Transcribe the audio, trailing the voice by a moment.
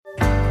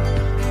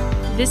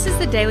This is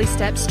the Daily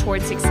Steps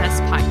Toward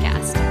Success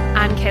podcast.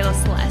 I'm Kayla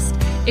Celeste.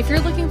 If you're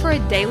looking for a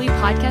daily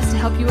podcast to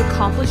help you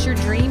accomplish your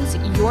dreams,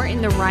 you're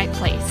in the right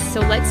place. So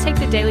let's take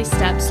the daily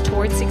steps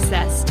toward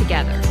success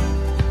together.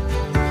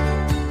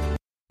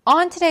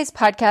 On today's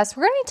podcast,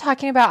 we're going to be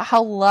talking about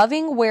how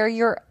loving where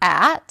you're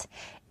at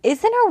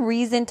isn't a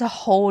reason to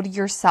hold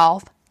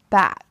yourself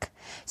back.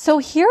 So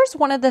here's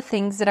one of the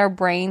things that our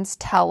brains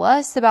tell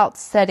us about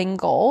setting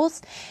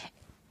goals.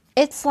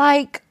 It's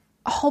like,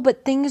 oh,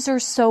 but things are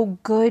so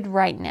good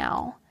right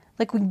now.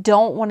 Like we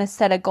don't want to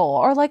set a goal,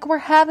 or like we're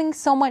having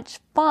so much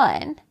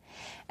fun.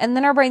 And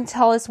then our brains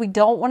tell us we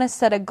don't want to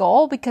set a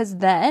goal because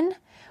then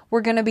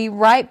we're going to be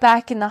right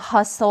back in the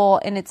hustle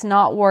and it's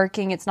not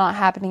working. It's not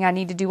happening. I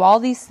need to do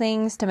all these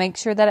things to make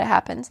sure that it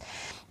happens.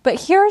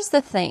 But here's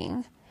the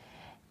thing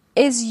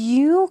is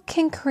you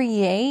can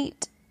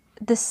create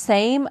the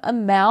same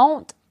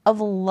amount of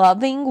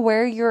loving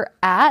where you're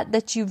at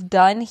that you've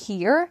done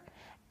here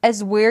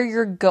as where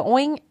you're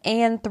going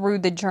and through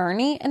the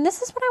journey. And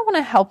this is what I want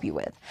to help you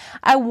with.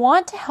 I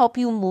want to help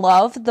you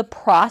love the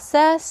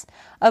process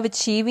of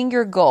achieving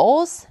your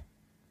goals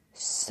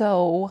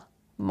so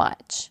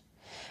much.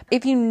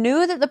 If you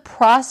knew that the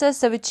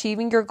process of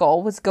achieving your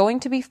goal was going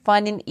to be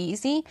fun and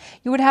easy,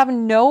 you would have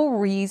no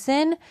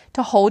reason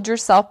to hold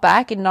yourself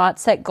back and not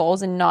set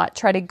goals and not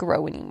try to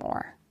grow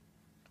anymore.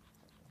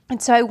 And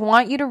so I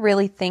want you to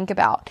really think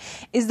about,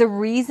 is the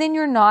reason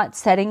you're not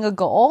setting a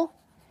goal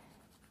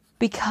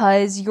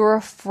because you're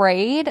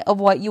afraid of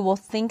what you will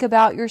think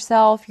about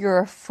yourself? You're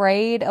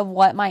afraid of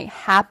what might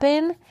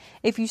happen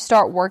if you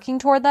start working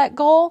toward that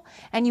goal,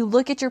 and you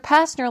look at your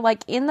past and you're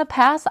like, in the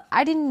past,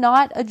 I did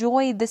not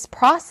enjoy this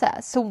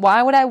process. So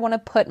why would I want to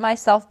put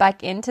myself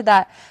back into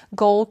that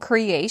goal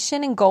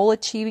creation and goal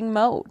achieving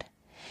mode?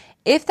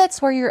 If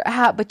that's where you're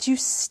at, but you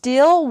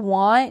still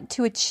want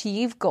to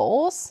achieve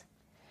goals,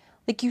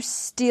 like you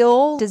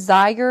still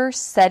desire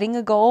setting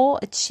a goal,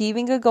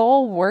 achieving a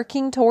goal,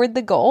 working toward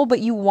the goal,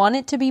 but you want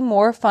it to be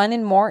more fun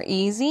and more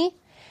easy,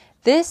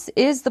 this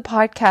is the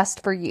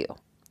podcast for you.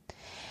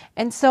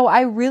 And so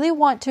I really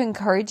want to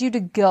encourage you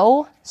to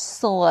go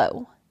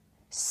slow.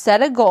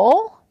 Set a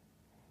goal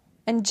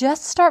and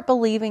just start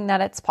believing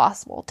that it's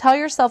possible. Tell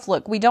yourself,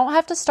 look, we don't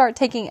have to start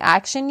taking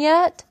action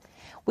yet.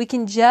 We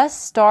can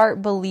just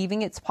start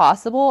believing it's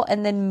possible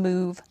and then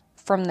move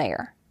from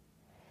there.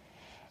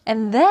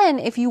 And then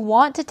if you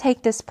want to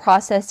take this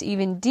process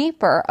even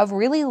deeper of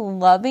really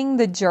loving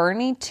the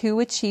journey to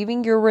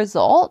achieving your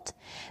result,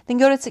 then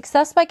go to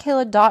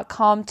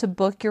successbykayla.com to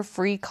book your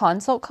free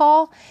consult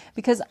call,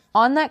 because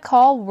on that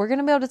call, we're going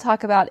to be able to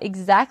talk about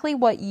exactly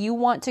what you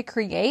want to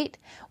create,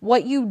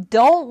 what you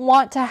don't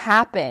want to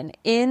happen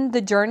in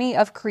the journey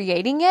of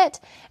creating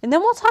it, and then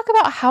we'll talk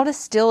about how to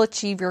still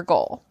achieve your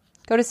goal.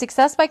 Go to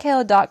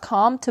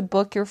successbykayla.com to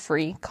book your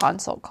free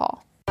consult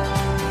call.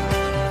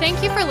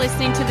 Thank you for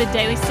listening to the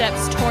Daily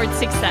Steps Toward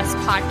Success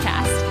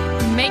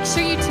podcast. Make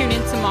sure you tune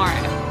in tomorrow.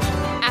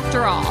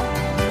 After all,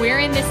 we're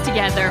in this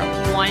together,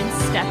 one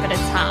step at a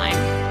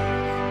time.